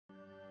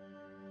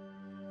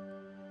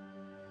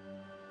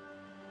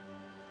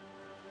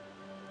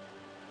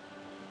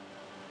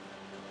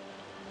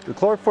The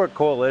Clark Fork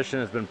Coalition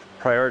has been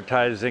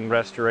prioritizing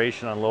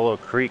restoration on Lolo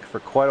Creek for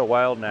quite a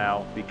while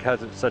now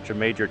because it's such a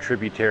major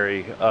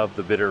tributary of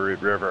the Bitterroot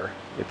River.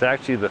 It's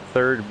actually the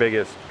third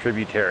biggest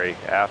tributary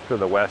after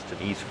the West and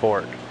East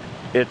Fork.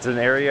 It's an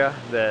area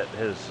that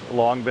has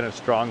long been a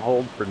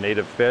stronghold for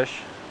native fish,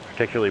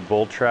 particularly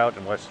bull trout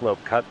and west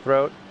slope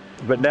cutthroat.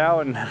 But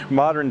now in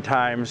modern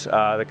times,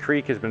 the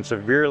creek has been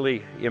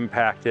severely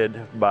impacted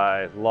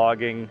by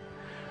logging,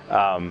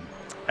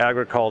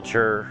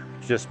 agriculture,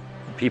 just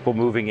people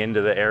moving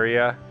into the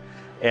area,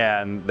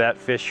 and that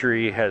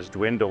fishery has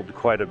dwindled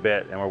quite a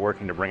bit, and we're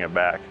working to bring it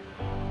back.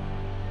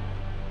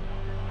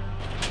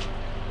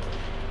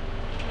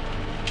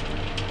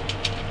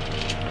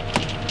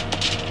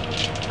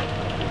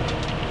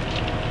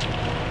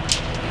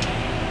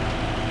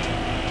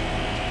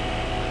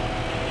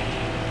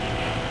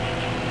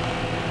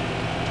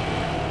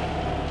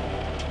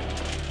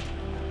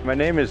 My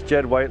name is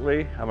Jed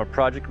Whiteley. I'm a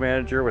project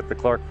manager with the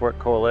Clark Fork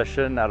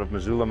Coalition out of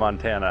Missoula,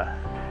 Montana.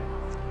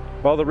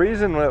 Well, the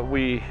reason that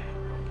we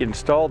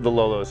installed the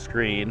Lolo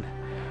screen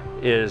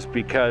is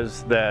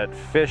because that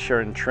fish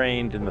are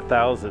entrained in the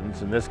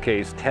thousands, in this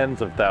case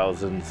tens of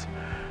thousands,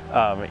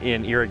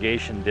 in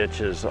irrigation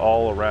ditches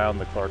all around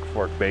the Clark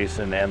Fork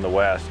Basin and the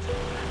West.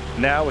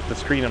 Now with the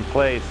screen in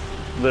place,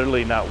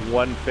 literally not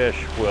one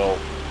fish will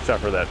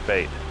suffer that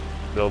fate.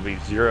 There'll be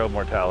zero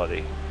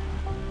mortality.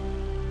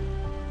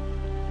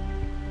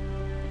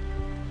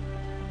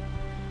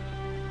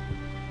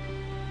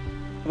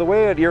 The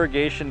way an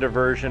irrigation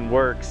diversion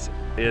works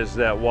is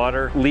that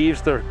water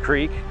leaves the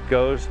creek,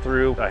 goes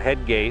through a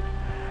head gate,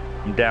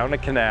 down a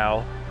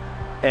canal,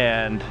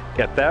 and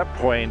at that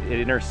point it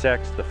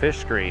intersects the fish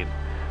screen,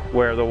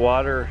 where the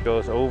water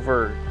goes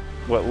over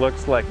what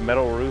looks like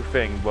metal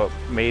roofing but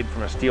made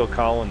from a steel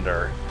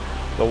colander.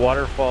 The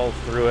water falls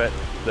through it,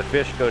 the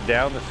fish go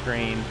down the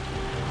screen,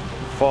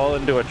 fall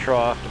into a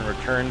trough, and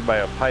returned by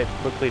a pipe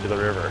quickly to the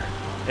river.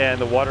 And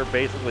the water,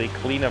 basically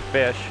clean of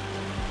fish,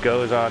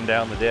 goes on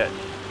down the ditch.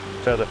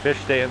 So the fish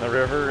stay in the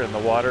river and the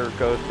water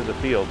goes to the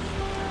fields.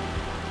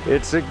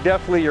 It's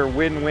definitely your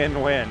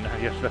win-win-win.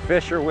 If the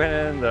fish are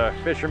winning, the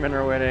fishermen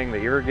are winning, the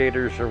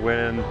irrigators are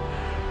winning.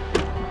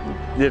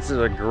 This is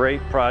a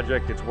great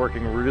project. It's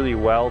working really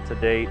well to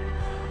date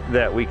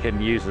that we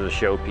can use as a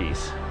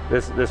showpiece.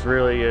 This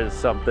really is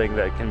something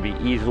that can be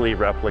easily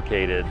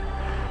replicated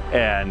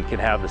and can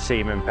have the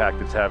same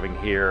impact it's having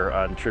here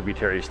on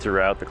tributaries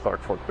throughout the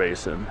Clark Fork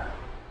Basin.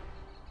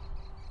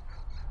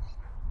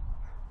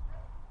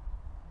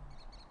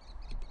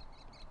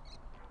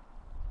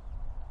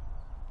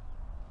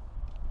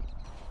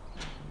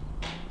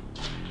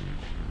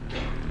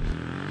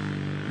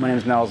 My name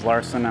is Nels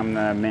Larson. I'm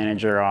the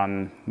manager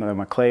on the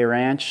McClay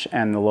Ranch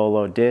and the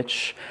Lolo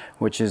Ditch,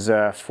 which is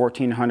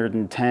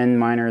 1,410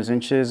 miners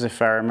inches, if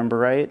I remember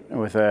right,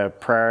 with a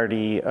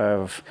priority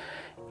of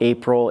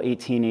April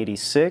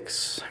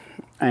 1886.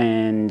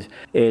 And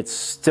it's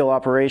still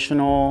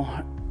operational,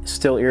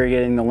 still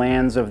irrigating the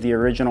lands of the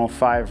original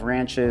 5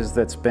 ranches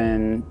that's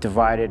been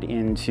divided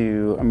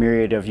into a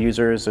myriad of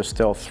users. There's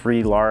still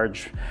 3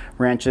 large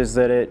ranches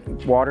that it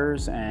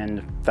waters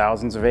and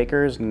thousands of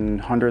acres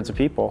and hundreds of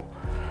people.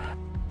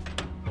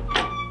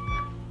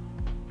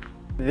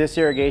 This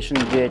irrigation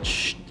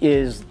ditch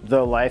is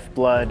the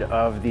lifeblood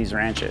of these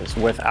ranches.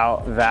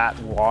 Without that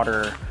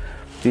water,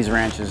 these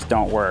ranches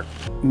don't work.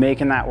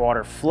 Making that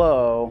water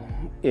flow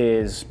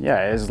is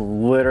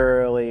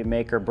literally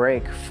make or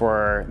break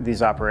for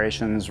these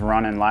operations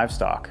running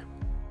livestock.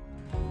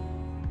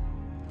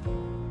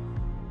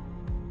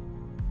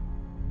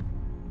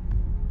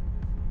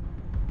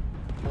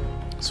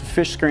 So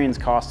fish screens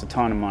cost a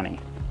ton of money.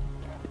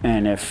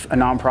 And if a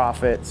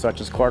nonprofit such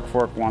as Clark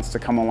Fork wants to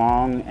come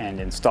along and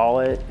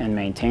install it and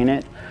maintain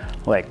it,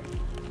 like,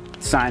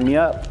 sign me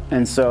up.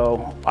 And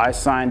so I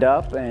signed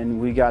up and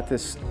we got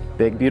this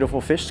big,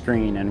 beautiful fish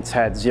screen, and it's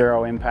had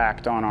zero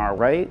impact on our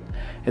rate.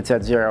 It's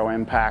had zero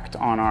impact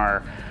on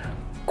our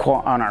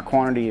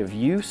quantity of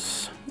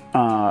use.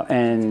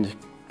 And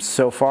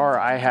so far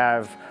I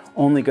have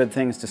only good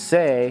things to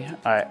say.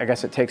 I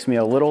guess it takes me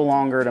a little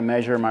longer to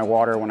measure my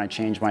water when I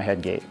change my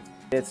head gate.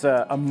 It's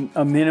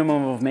a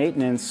minimum of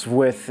maintenance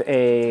with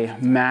a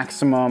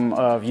maximum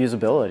of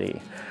usability,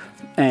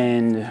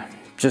 and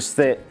just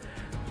that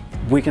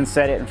we can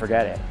set it and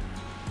forget it.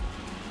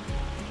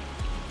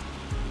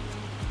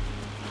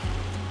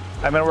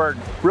 I mean, we're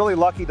really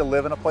lucky to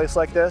live in a place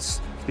like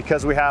this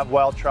because we have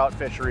wild trout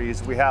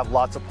fisheries, we have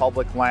lots of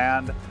public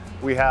land,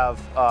 we have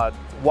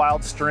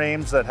wild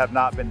streams that have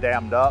not been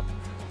dammed up,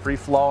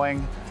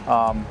 free-flowing,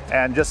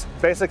 and just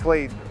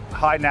basically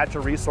high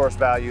natural resource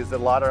values that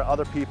a lot of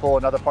other people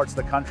in other parts of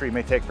the country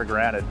may take for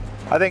granted.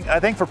 I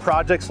think for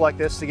projects like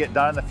this to get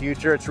done in the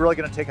future, it's really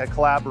going to take a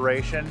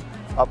collaboration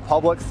of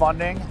public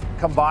funding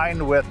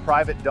combined with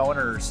private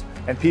donors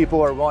and people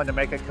who are willing to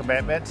make a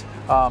commitment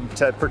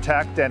to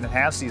protect and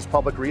enhance these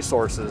public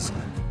resources.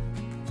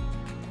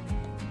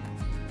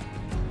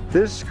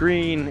 This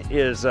screen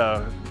is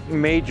a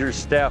major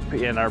step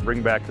in our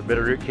Bring Back the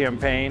Bitterroot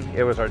campaign.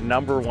 It was our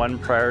 #1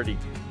 priority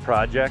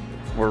project.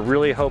 We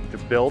really hope to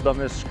build on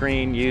this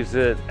screen, use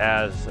it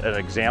as an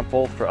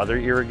example for other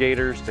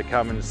irrigators to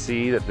come and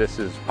see that this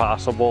is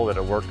possible, that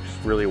it works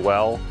really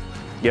well.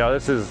 You know,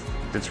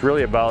 it's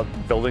really about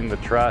building the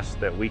trust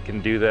that we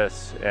can do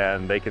this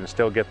and they can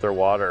still get their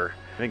water.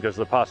 I think there's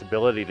the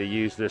possibility to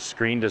use this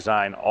screen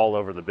design all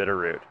over the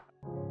Bitterroot.